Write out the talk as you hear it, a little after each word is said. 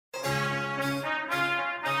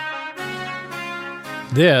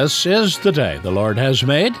This is the day the Lord has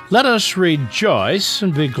made. Let us rejoice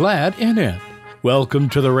and be glad in it. Welcome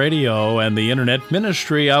to the radio and the internet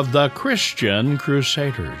ministry of the Christian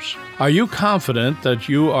Crusaders. Are you confident that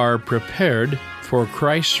you are prepared for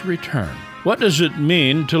Christ's return? What does it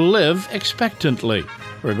mean to live expectantly?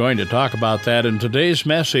 We're going to talk about that in today's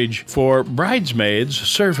message for bridesmaids,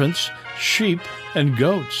 servants, sheep, and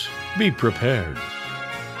goats. Be prepared.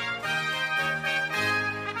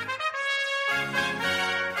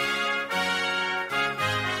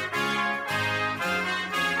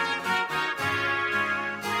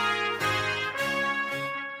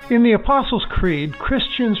 In the Apostles' Creed,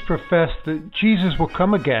 Christians profess that Jesus will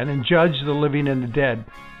come again and judge the living and the dead.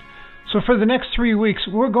 So for the next 3 weeks,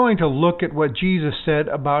 we're going to look at what Jesus said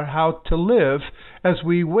about how to live as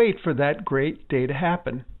we wait for that great day to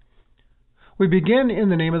happen. We begin in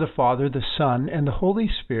the name of the Father, the Son, and the Holy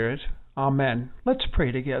Spirit. Amen. Let's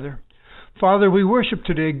pray together. Father, we worship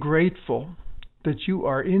today grateful that you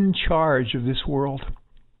are in charge of this world.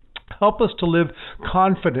 Help us to live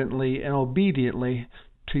confidently and obediently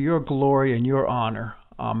to your glory and your honor.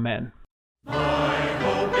 Amen. My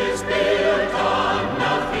hope is built on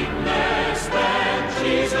nothing less than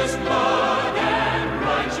Jesus' blood and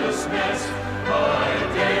righteousness.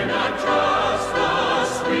 I dare not trust the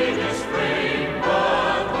sweetest frame,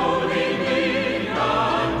 but wholly lean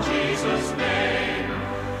on Jesus' name.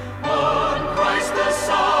 On Christ the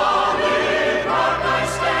solid rock I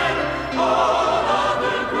stand, all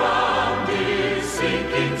other ground is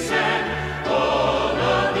sinking sand.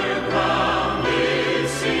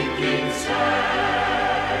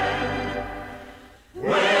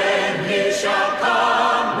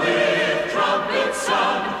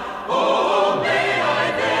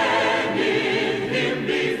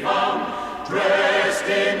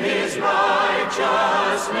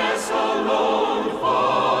 Righteousness alone,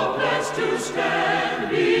 faultless to stand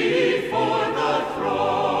before the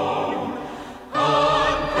throne.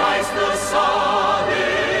 On Christ the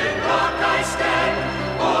solid rock I stand,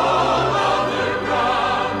 all other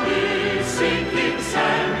ground is sinking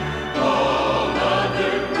sand. All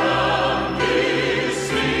other ground is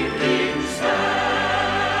sinking sand.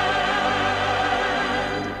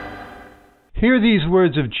 Hear these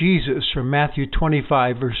words of Jesus from Matthew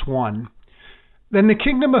 25, verse 1. Then the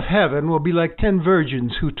kingdom of heaven will be like 10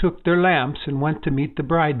 virgins who took their lamps and went to meet the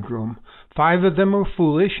bridegroom. 5 of them were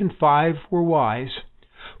foolish and 5 were wise.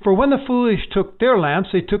 For when the foolish took their lamps,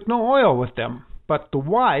 they took no oil with them, but the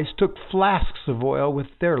wise took flasks of oil with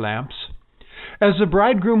their lamps. As the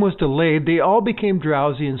bridegroom was delayed, they all became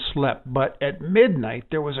drowsy and slept. But at midnight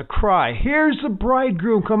there was a cry, "Here's the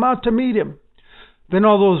bridegroom, come out to meet him." Then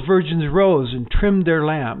all those virgins rose and trimmed their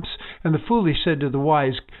lamps. And the foolish said to the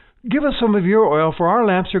wise, "Give us some of your oil, for our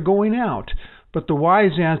lamps are going out." But the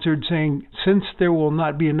wise answered, saying, "Since there will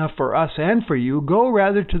not be enough for us and for you, go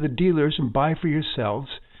rather to the dealers and buy for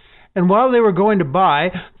yourselves." And while they were going to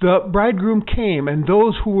buy, the bridegroom came, and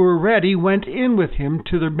those who were ready went in with him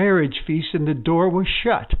to the marriage feast, and the door was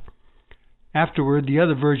shut. Afterward the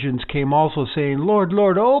other virgins came also, saying, "Lord,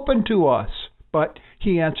 Lord, open to us." But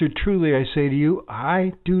he answered, "Truly I say to you,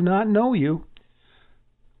 I do not know you.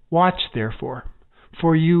 Watch therefore,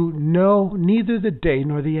 for you know neither the day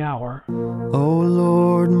nor the hour." O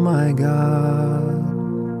Lord my God,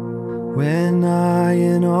 when I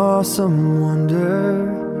in awesome wonder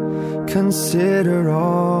consider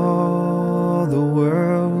all the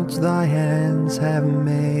worlds thy hands have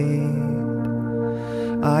made,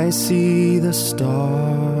 I see the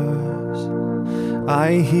stars,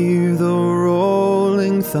 I hear the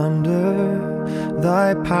rolling thunder,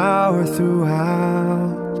 thy power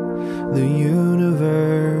throughout the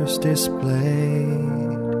universe displayed.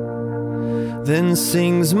 Then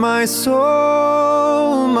sings my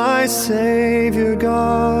soul, my Savior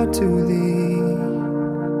God, to thee.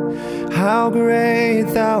 How great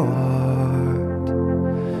thou art,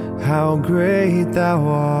 how great thou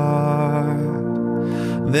art.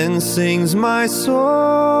 Then sings my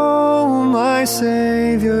soul, my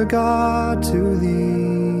Savior God, to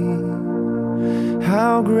thee.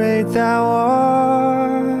 How great thou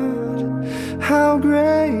art, how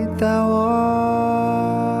great thou art.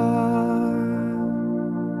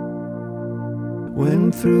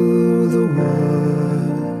 When through the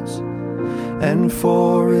woods and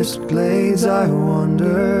forest glades I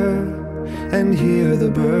wander, and hear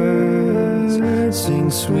the birds sing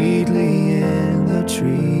sweetly in the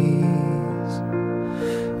trees.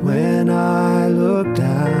 When I look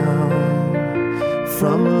down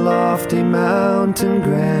from lofty mountain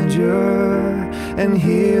grandeur, and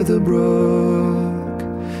hear the brook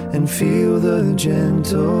and feel the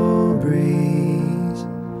gentle breeze,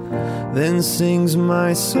 Then sings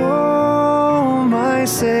my soul, my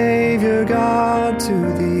Savior God,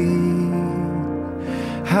 to thee.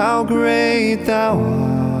 How great thou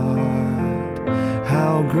art,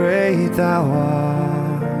 how great thou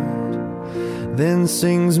art. Then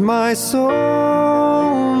sings my soul,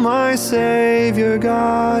 my Savior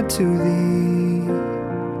God, to thee.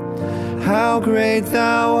 How great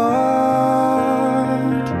thou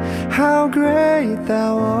art, how great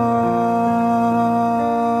thou art.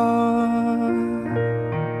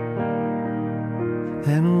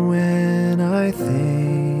 And when I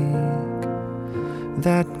think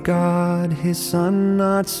that God his Son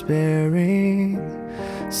not sparing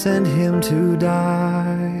sent him to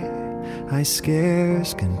die, I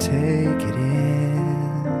scarce can take it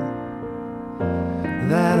in,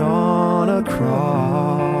 that on a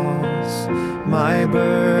cross, my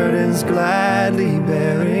burdens gladly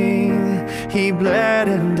bearing, he bled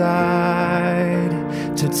and died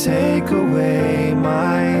to take away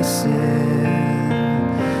my sin.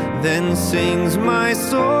 Then sings my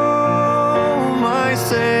soul, my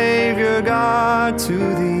Savior God, to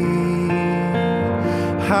thee.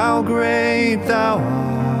 How great thou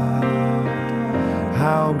art,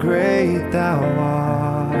 how great thou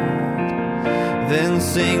art. Then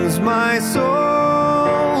sings my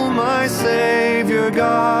soul, my Savior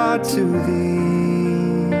God, to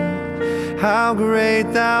thee. How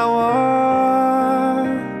great thou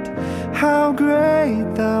art, how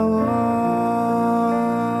great thou art.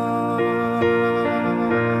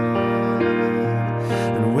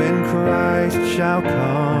 And when Christ shall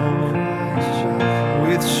come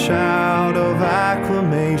with shout of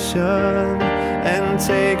acclamation and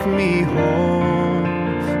take me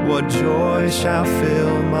home, what joy shall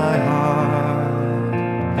fill my heart.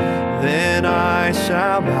 Then I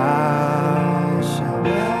shall bow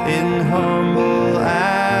in humble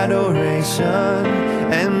adoration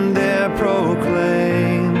and there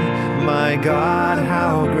proclaim, my God,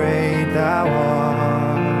 how great thou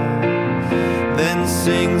art. Then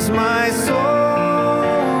sings my soul,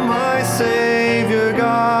 my Savior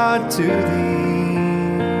God, to thee.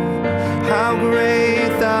 How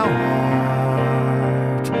great thou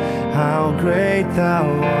art, how great thou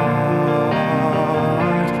art.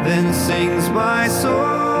 Then sings my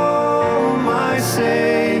soul, my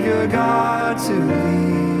Savior God, to thee.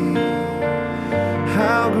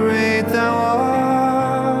 How great thou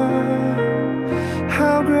art,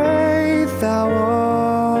 how great thou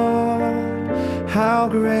art, how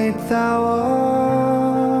great thou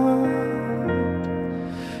art,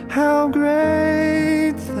 how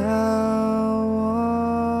great thou art.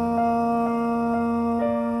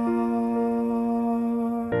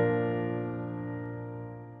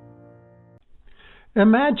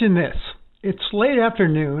 Imagine this. It's late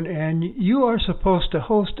afternoon and you are supposed to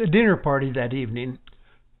host a dinner party that evening.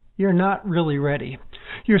 You're not really ready.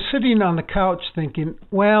 You're sitting on the couch thinking,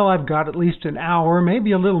 well, I've got at least an hour,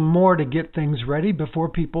 maybe a little more to get things ready before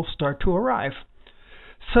people start to arrive.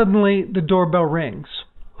 Suddenly, the doorbell rings.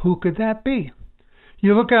 Who could that be?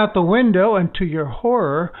 You look out the window and to your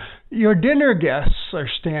horror, your dinner guests are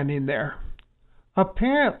standing there.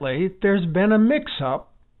 Apparently, there's been a mix-up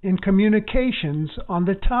in communications on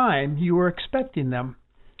the time you were expecting them.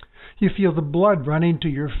 You feel the blood running to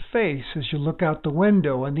your face as you look out the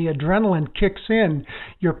window and the adrenaline kicks in.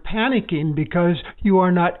 You're panicking because you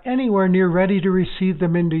are not anywhere near ready to receive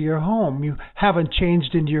them into your home. You haven't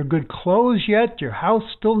changed into your good clothes yet. Your house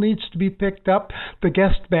still needs to be picked up. The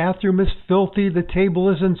guest bathroom is filthy. The table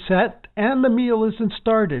isn't set and the meal isn't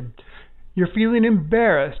started. You're feeling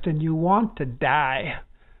embarrassed and you want to die.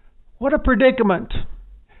 What a predicament!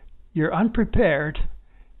 You're unprepared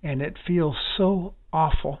and it feels so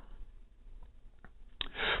awful.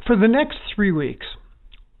 For the next 3 weeks,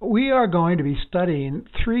 we are going to be studying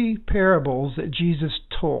 3 parables that Jesus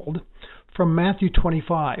told from Matthew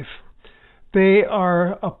 25. They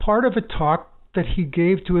are a part of a talk that he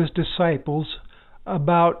gave to his disciples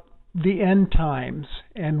about the end times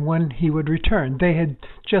and when he would return. They had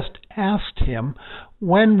just asked him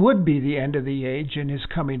when would be the end of the age and his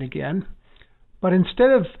coming again. But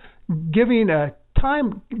instead of giving them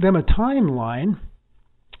a timeline,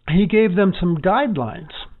 he gave them some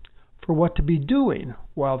guidelines for what to be doing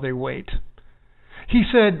while they wait. He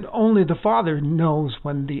said only the Father knows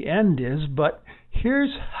when the end is, but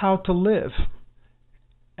here's how to live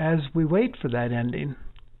as we wait for that ending.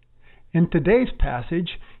 In today's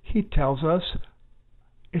passage, he tells us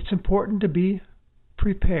it's important to be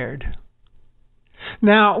prepared.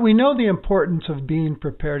 Now, we know the importance of being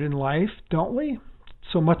prepared in life, don't we?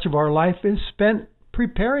 So much of our life is spent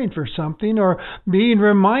preparing for something or being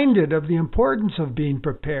reminded of the importance of being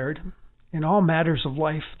prepared. in all matters of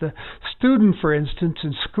life. The student, for instance,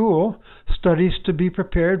 in school, studies to be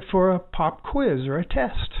prepared for a pop quiz or a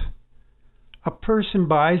test. A person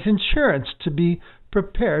buys insurance to be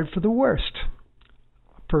prepared for the worst.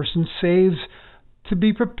 A person saves to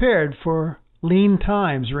be prepared for lean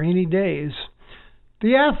times, rainy days.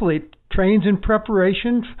 The athlete trains in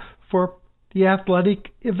preparation for the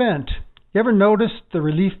athletic event. You ever notice the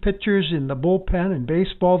relief pitchers in the bullpen in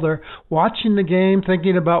baseball? They're watching the game,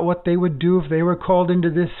 thinking about what they would do if they were called into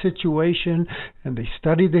this situation, and they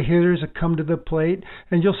study the hitters that come to the plate,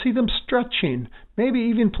 and you'll see them stretching, maybe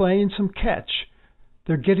even playing some catch.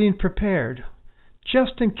 They're getting prepared,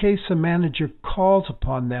 just in case a manager calls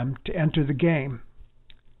upon them to enter the game.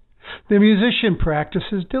 The musician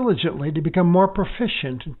practices diligently to become more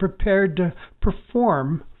proficient and prepared to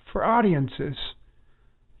perform for audiences.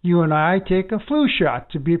 You and I take a flu shot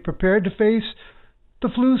to be prepared to face the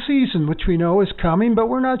flu season, which we know is coming, but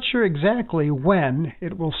we're not sure exactly when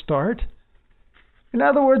it will start. In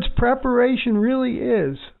other words, preparation really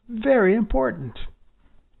is very important.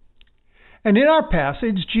 And in our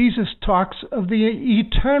passage, Jesus talks of the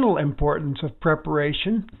eternal importance of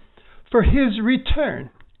preparation for his return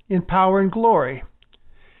in power and glory.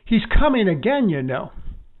 He's coming again, you know.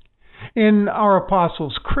 In our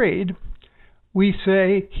Apostles' Creed, we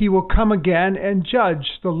say he will come again and judge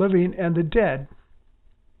the living and the dead.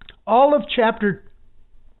 All of chapter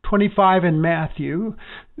 25 in Matthew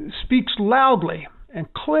speaks loudly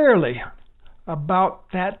and clearly about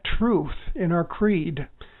that truth in our creed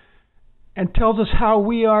and tells us how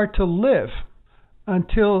we are to live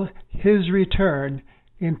until his return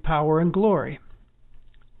in power and glory.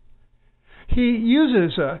 He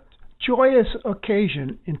uses a joyous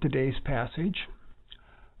occasion in today's passage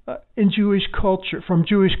in Jewish culture, from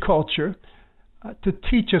Jewish culture, to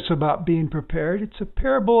teach us about being prepared. It's a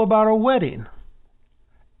parable about a wedding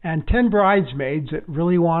and 10 bridesmaids that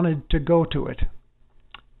really wanted to go to it.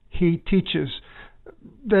 He teaches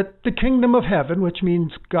that the kingdom of heaven, which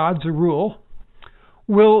means God's rule,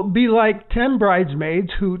 will be like 10 bridesmaids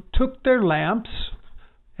who took their lamps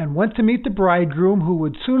and went to meet the bridegroom, who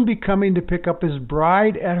would soon be coming to pick up his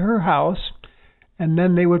bride at her house, and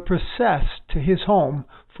then they would process to his home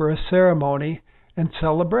for a ceremony and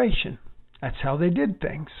celebration. That's how they did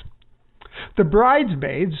things. The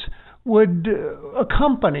bridesmaids would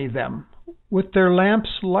accompany them with their lamps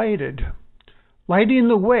lighted, lighting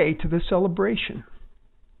the way to the celebration.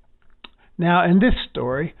 Now, in this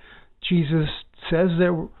story, Jesus says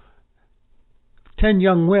there were 10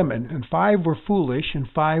 young women, and 5 were foolish and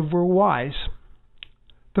 5 were wise.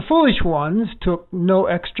 The foolish ones took no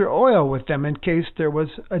extra oil with them in case there was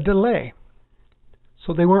a delay,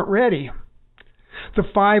 so they weren't ready. The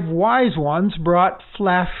 5 wise ones brought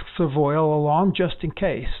flasks of oil along just in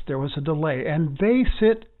case there was a delay, and they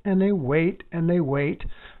sit and they wait and they wait.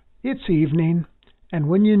 It's evening, and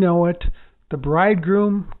when you know it, the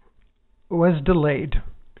bridegroom was delayed.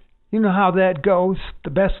 You know how that goes,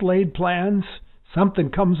 the best laid plans. Something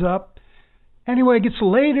comes up. Anyway, it gets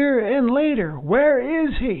later and later. Where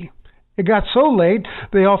is he? It got so late,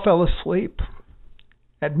 they all fell asleep.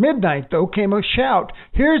 At midnight, though, came a shout,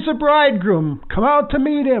 "Here's the bridegroom! Come out to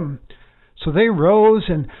meet him!" So they rose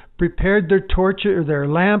and prepared their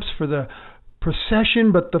lamps for the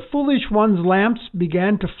procession, but the foolish ones' lamps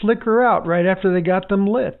began to flicker out right after they got them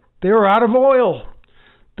lit. They were out of oil.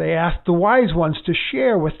 They asked the wise ones to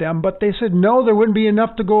share with them, but they said no, there wouldn't be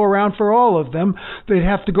enough to go around for all of them. They'd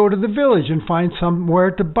have to go to the village and find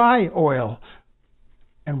somewhere to buy oil.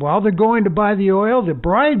 And while they're going to buy the oil, the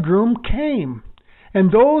bridegroom came. And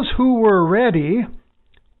those who were ready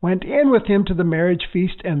went in with him to the marriage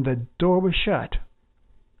feast, and the door was shut.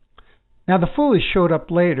 Now the foolish showed up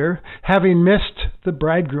later, having missed the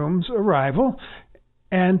bridegroom's arrival,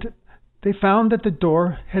 and they found that the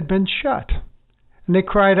door had been shut. And they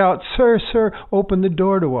cried out, "Sir, sir, open the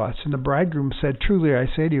door to us." And the bridegroom said, "Truly I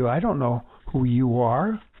say to you, I don't know who you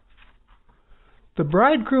are." The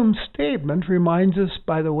bridegroom's statement reminds us,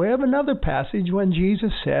 by the way, of another passage when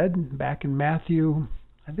Jesus said, back in Matthew,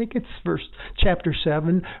 I think it's chapter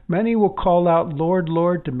 7, "Many will call out, 'Lord,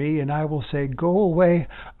 Lord,' to me, and I will say, 'Go away,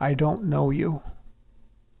 I don't know you.'"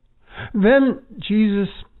 Then Jesus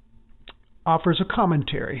offers a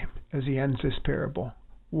commentary as he ends this parable.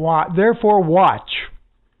 "Therefore watch,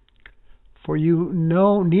 for you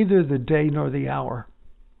know neither the day nor the hour."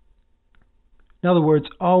 In other words,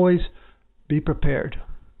 always be prepared.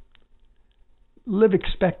 Live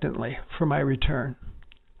expectantly for my return,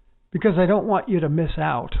 because I don't want you to miss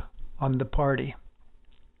out on the party.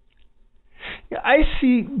 I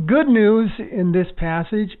see good news in this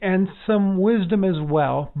passage and some wisdom as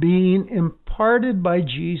well being imparted by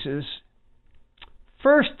Jesus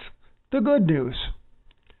First, the good news.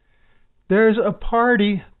 There's a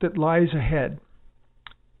party that lies ahead.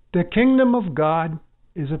 The kingdom of God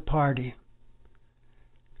is a party.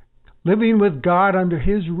 Living with God under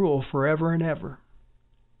His rule forever and ever.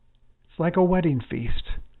 It's like a wedding feast.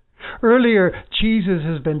 Earlier, Jesus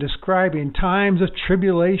has been describing times of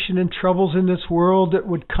tribulation and troubles in this world that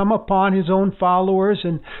would come upon His own followers,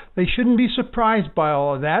 and they shouldn't be surprised by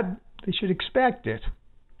all of that. They should expect it.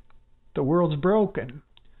 The world's broken.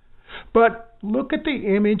 But look at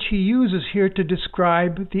the image He uses here to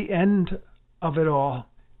describe the end of it all.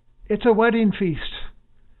 It's a wedding feast,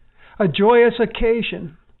 a joyous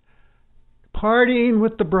occasion, partying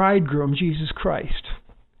with the bridegroom, Jesus Christ.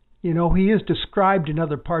 You know, He is described in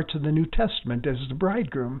other parts of the New Testament as the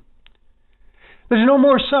bridegroom. There's no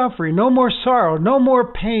more suffering, no more sorrow, no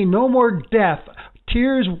more pain, no more death.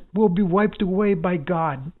 Tears will be wiped away by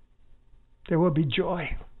God. There will be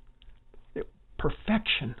joy,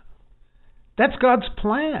 perfection. That's God's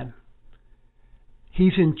plan.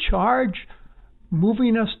 He's in charge,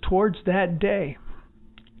 moving us towards that day.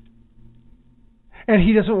 And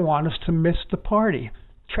He doesn't want us to miss the party.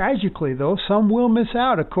 Tragically, though, some will miss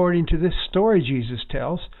out, according to this story Jesus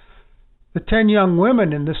tells. The 10 young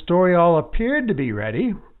women in the story all appeared to be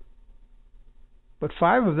ready, but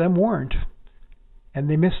 5 of them weren't. And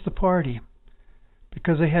they missed the party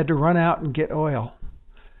because they had to run out and get oil.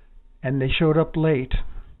 And they showed up late.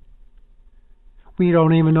 We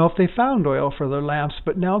don't even know if they found oil for their lamps,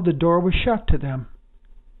 but now the door was shut to them,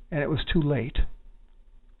 and it was too late.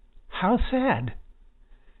 How sad.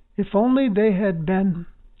 If only they had been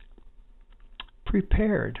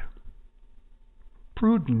prepared,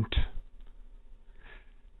 prudent.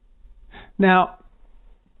 Now,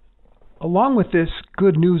 along with this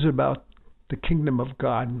good news about the kingdom of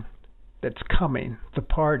God that's coming, the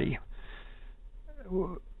party,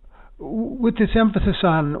 with this emphasis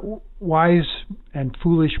on wise and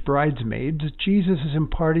foolish bridesmaids, Jesus is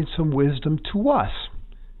imparting some wisdom to us.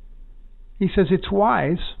 He says it's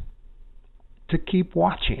wise to keep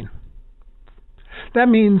watching. That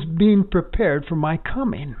means being prepared for my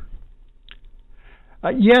coming.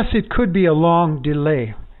 Yes, it could be a long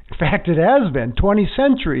delay. In fact, it has been 20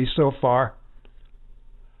 centuries so far.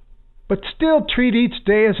 But still treat each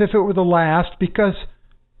day as if it were the last, because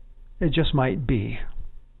it just might be.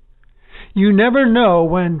 You never know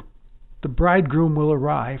when the bridegroom will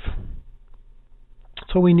arrive.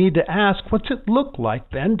 So we need to ask, what's it look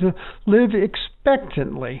like then to live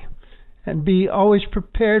expectantly and be always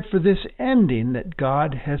prepared for this ending that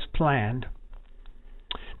God has planned?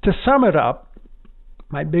 To sum it up,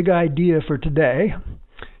 my big idea for today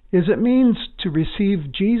is it means to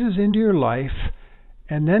receive Jesus into your life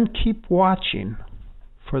and then keep watching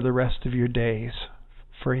for the rest of your days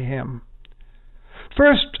for Him.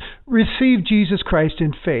 First, receive Jesus Christ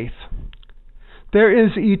in faith. There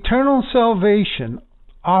is eternal salvation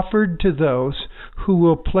offered to those who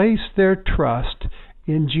will place their trust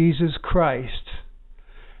in Jesus Christ.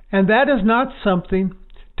 And that is not something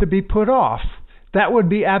to be put off. That would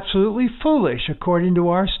be absolutely foolish according to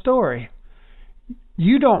our story.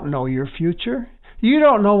 You don't know your future. You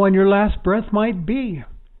don't know when your last breath might be.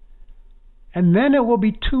 And then it will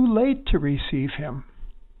be too late to receive Him.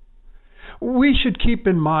 We should keep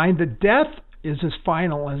in mind that death is as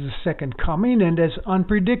final as the second coming and as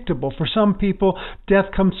unpredictable. For some people, death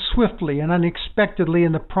comes swiftly and unexpectedly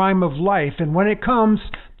in the prime of life, and when it comes,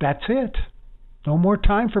 that's it. No more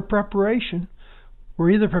time for preparation.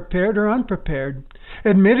 We're either prepared or unprepared,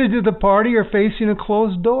 admitted to the party or facing a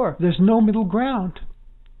closed door. There's no middle ground.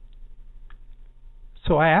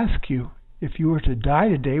 So I ask you, if you were to die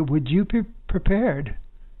today, would you be prepared?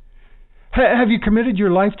 Have you committed your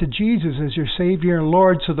life to Jesus as your Savior and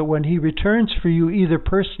Lord so that when He returns for you, either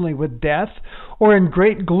personally with death or in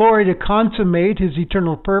great glory to consummate His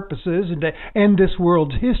eternal purposes and to end this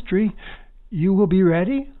world's history, you will be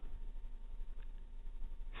ready?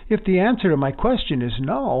 If the answer to my question is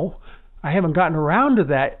no, I haven't gotten around to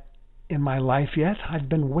that in my life yet. I've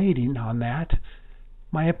been waiting on that.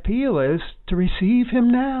 My appeal is to receive Him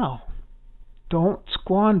now. Don't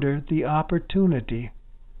squander the opportunity.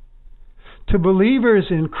 To believers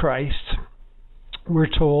in Christ, we're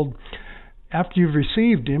told, after you've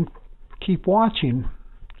received Him, keep watching.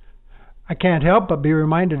 I can't help but be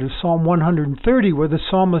reminded of Psalm 130, where the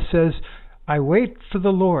psalmist says, I wait for the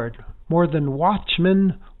Lord, more than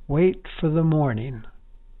watchmen wait for the morning.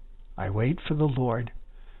 I wait for the Lord.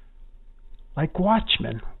 Like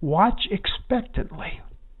watchmen, watch expectantly,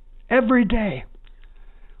 every day,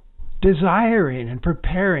 desiring and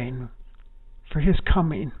preparing for His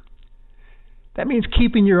coming. That means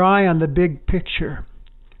keeping your eye on the big picture.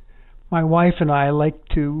 My wife and I like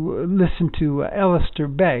to listen to Alistair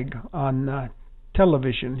Begg on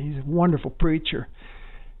television. He's a wonderful preacher.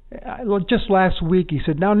 Just last week he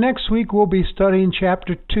said, now next week we'll be studying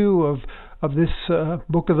chapter 2 of this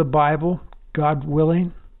book of the Bible, God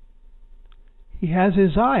willing. He has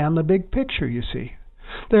his eye on the big picture, you see.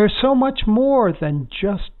 There's so much more than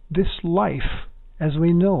just this life as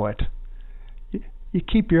we know it. You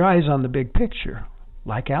keep your eyes on the big picture,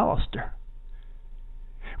 like Alistair.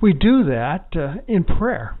 We do that in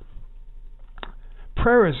prayer.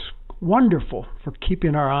 Prayer is wonderful for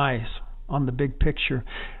keeping our eyes on the big picture.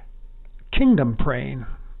 Kingdom praying.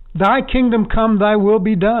 Thy kingdom come, thy will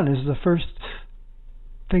be done is the first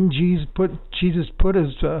thing Jesus put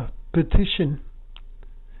as a petition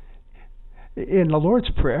in the Lord's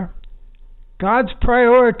Prayer. God's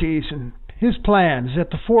priorities and his plans at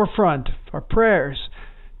the forefront of our prayers.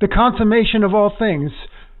 The consummation of all things.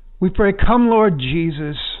 We pray, come Lord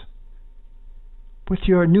Jesus, with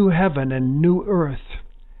your new heaven and new earth.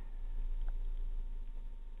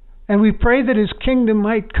 And we pray that his kingdom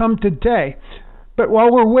might come today. But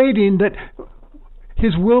while we're waiting, that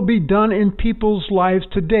his will be done in people's lives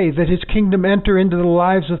today, that his kingdom enter into the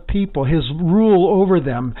lives of people, his rule over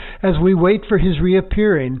them as we wait for his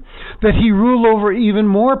reappearing, that he rule over even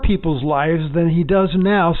more people's lives than he does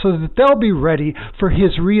now, so that they'll be ready for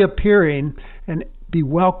his reappearing and be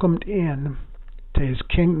welcomed in to his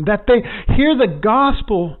kingdom, that they hear the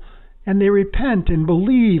gospel and they repent and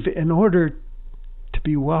believe in order to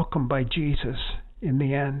be welcomed by Jesus in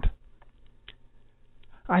the end.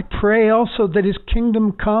 I pray also that his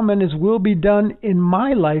kingdom come and his will be done in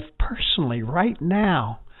my life personally, right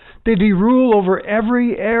now. That he rule over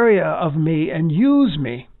every area of me and use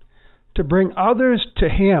me to bring others to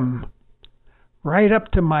him right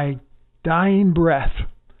up to my dying breath,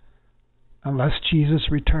 unless Jesus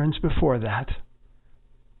returns before that.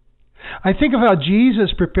 I think of how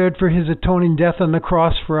Jesus prepared for his atoning death on the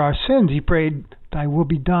cross for our sins. He prayed, thy will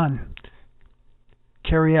be done.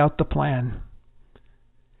 Carry out the plan.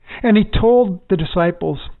 And he told the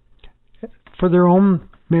disciples for their own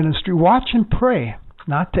ministry, watch and pray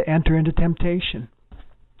not to enter into temptation.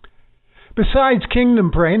 Besides kingdom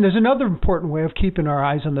praying, there's another important way of keeping our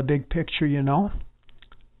eyes on the big picture, you know.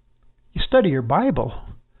 You study your Bible.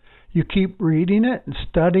 You keep reading it and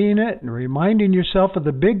studying it and reminding yourself of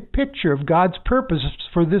the big picture of God's purpose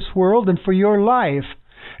for this world and for your life.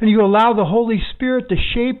 And you allow the Holy Spirit to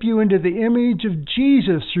shape you into the image of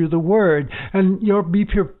Jesus through the Word. And you'll be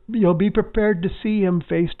prepared to see him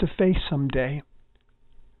face to face someday.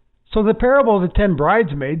 So the parable of the 10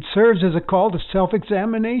 bridesmaids serves as a call to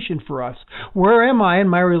self-examination for us. Where am I in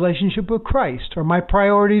my relationship with Christ? Are my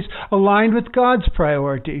priorities aligned with God's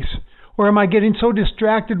priorities? Or am I getting so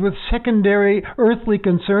distracted with secondary earthly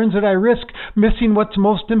concerns that I risk missing what's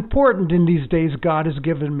most important in these days God has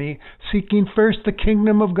given me, seeking first the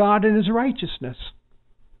kingdom of God and his righteousness?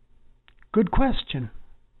 Good question.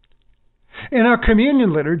 In our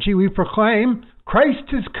communion liturgy, we proclaim,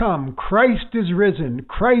 Christ is come, Christ is risen,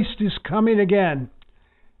 Christ is coming again.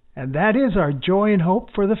 And that is our joy and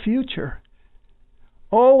hope for the future.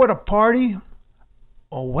 Oh, what a party,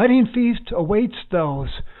 a wedding feast awaits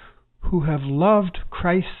those who have loved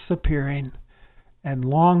Christ's appearing and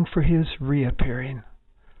long for his reappearing.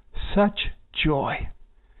 Such joy.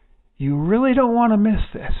 You really don't want to miss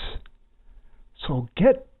this. So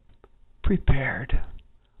get prepared.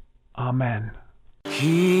 Amen.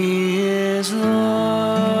 He is Lord.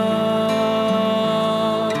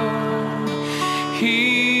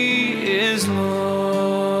 He is Lord.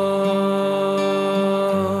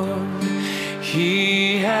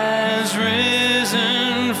 He has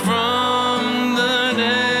risen from the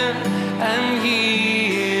dead, and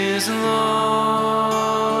he is Lord.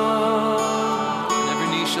 Every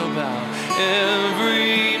knee shall bow.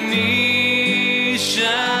 Every knee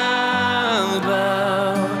shall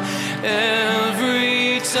bow.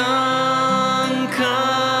 Every tongue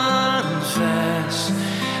confess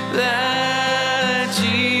that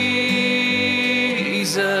Jesus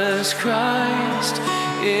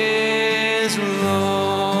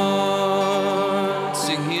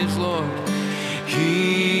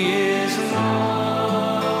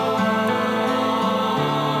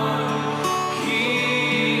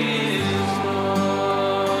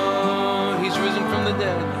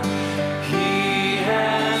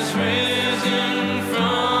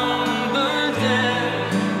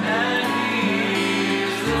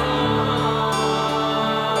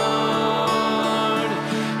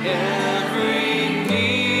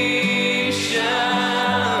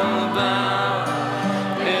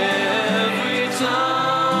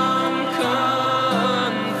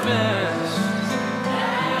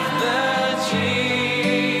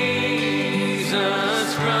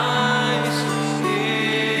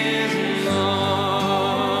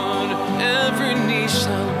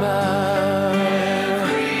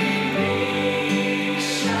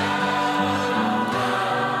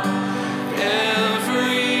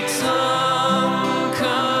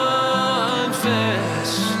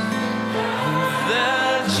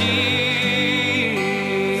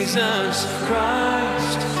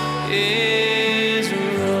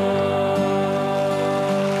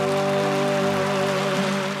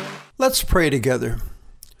Let's pray together.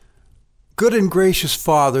 Good and gracious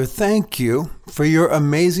Father, thank you for your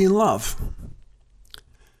amazing love.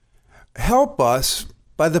 Help us,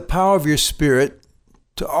 by the power of your Spirit,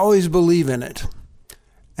 to always believe in it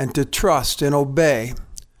and to trust and obey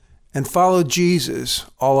and follow Jesus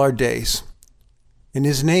all our days. In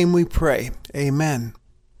his name we pray. Amen.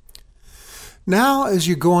 Now, as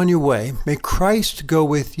you go on your way, may Christ go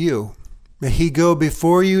with you. May he go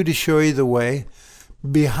before you to show you the way,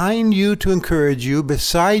 behind you to encourage you,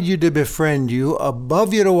 beside you to befriend you,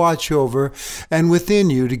 above you to watch over, and within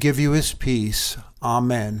you to give you his peace.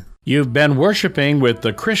 Amen. You've been worshiping with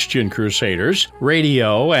the Christian Crusaders,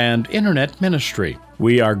 radio and internet ministry.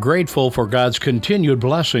 We are grateful for God's continued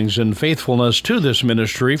blessings and faithfulness to this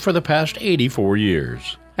ministry for the past 84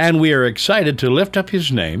 years. And we are excited to lift up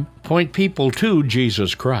his name, point people to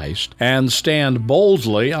Jesus Christ, and stand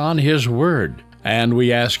boldly on his word. And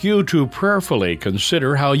we ask you to prayerfully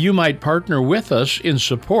consider how you might partner with us in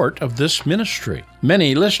support of this ministry.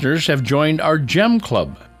 Many listeners have joined our Gem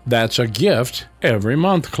Club. That's a gift every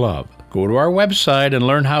month club. Go to our website and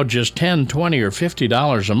learn how just $10, $20, or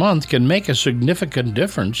 $50 a month can make a significant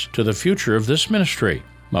difference to the future of this ministry.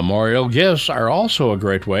 Memorial gifts are also a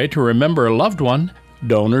great way to remember a loved one.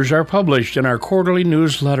 Donors are published in our quarterly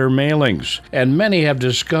newsletter mailings, and many have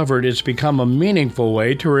discovered it's become a meaningful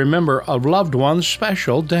way to remember a loved one's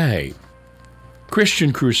special day.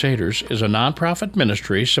 Christian Crusaders is a nonprofit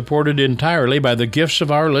ministry supported entirely by the gifts of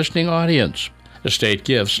our listening audience. Estate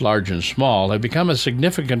gifts, large and small, have become a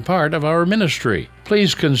significant part of our ministry.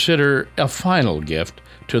 Please consider a final gift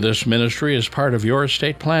to this ministry as part of your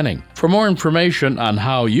estate planning. For more information on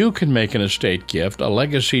how you can make an estate gift, a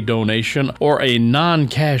legacy donation, or a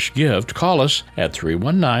non-cash gift, call us at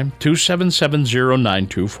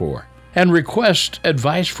 319-277-0924 and request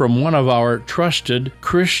advice from one of our trusted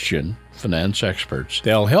Christian finance experts.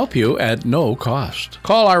 They'll help you at no cost.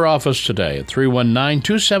 Call our office today at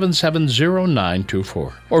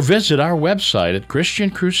 319-277-0924 or visit our website at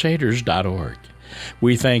christiancrusaders.org.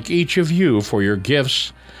 We thank each of you for your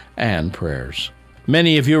gifts and prayers.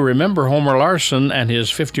 Many of you remember Homer Larson and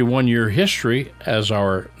his 51-year history as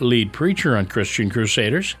our lead preacher on Christian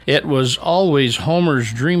Crusaders. It was always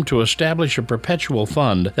Homer's dream to establish a perpetual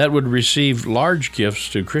fund that would receive large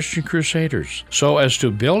gifts to Christian Crusaders, so as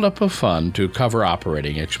to build up a fund to cover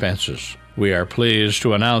operating expenses. We are pleased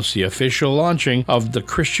to announce the official launching of the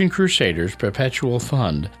Christian Crusaders Perpetual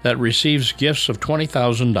Fund that receives gifts of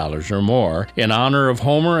 $20,000 or more in honor of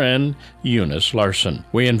Homer and Eunice Larson.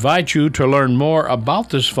 We invite you to learn more about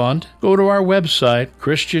this fund. Go to our website,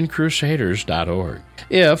 christiancrusaders.org.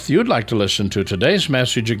 If you'd like to listen to today's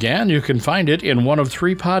message again, you can find it in one of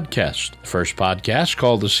 3 podcasts. The first podcast,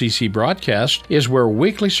 called the CC Broadcast, is where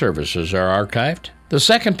weekly services are archived. The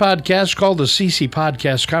second podcast, called the CC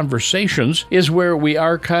Podcast Conversations, is where we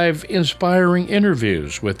archive inspiring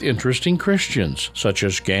interviews with interesting Christians, such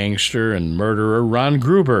as gangster and murderer Ron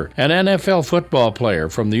Gruber, an NFL football player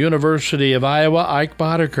from the University of Iowa, Ike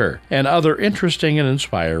Boddicker, and other interesting and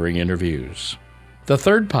inspiring interviews. The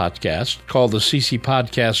third podcast, called the CC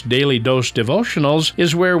Podcast Daily Dose Devotionals,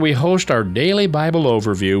 is where we host our daily Bible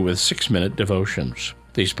overview with 6-minute devotions.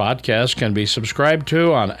 These podcasts can be subscribed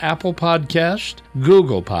to on Apple Podcast,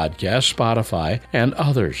 Google Podcast, Spotify, and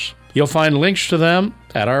others. You'll find links to them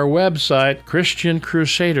at our website,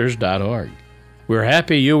 christiancrusaders.org. We're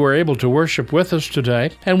happy you were able to worship with us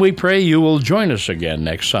today, and we pray you will join us again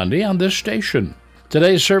next Sunday on this station.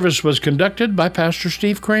 Today's service was conducted by Pastor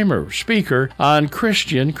Steve Kramer, speaker on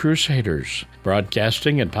Christian Crusaders,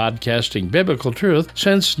 broadcasting and podcasting biblical truth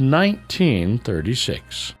since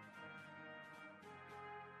 1936.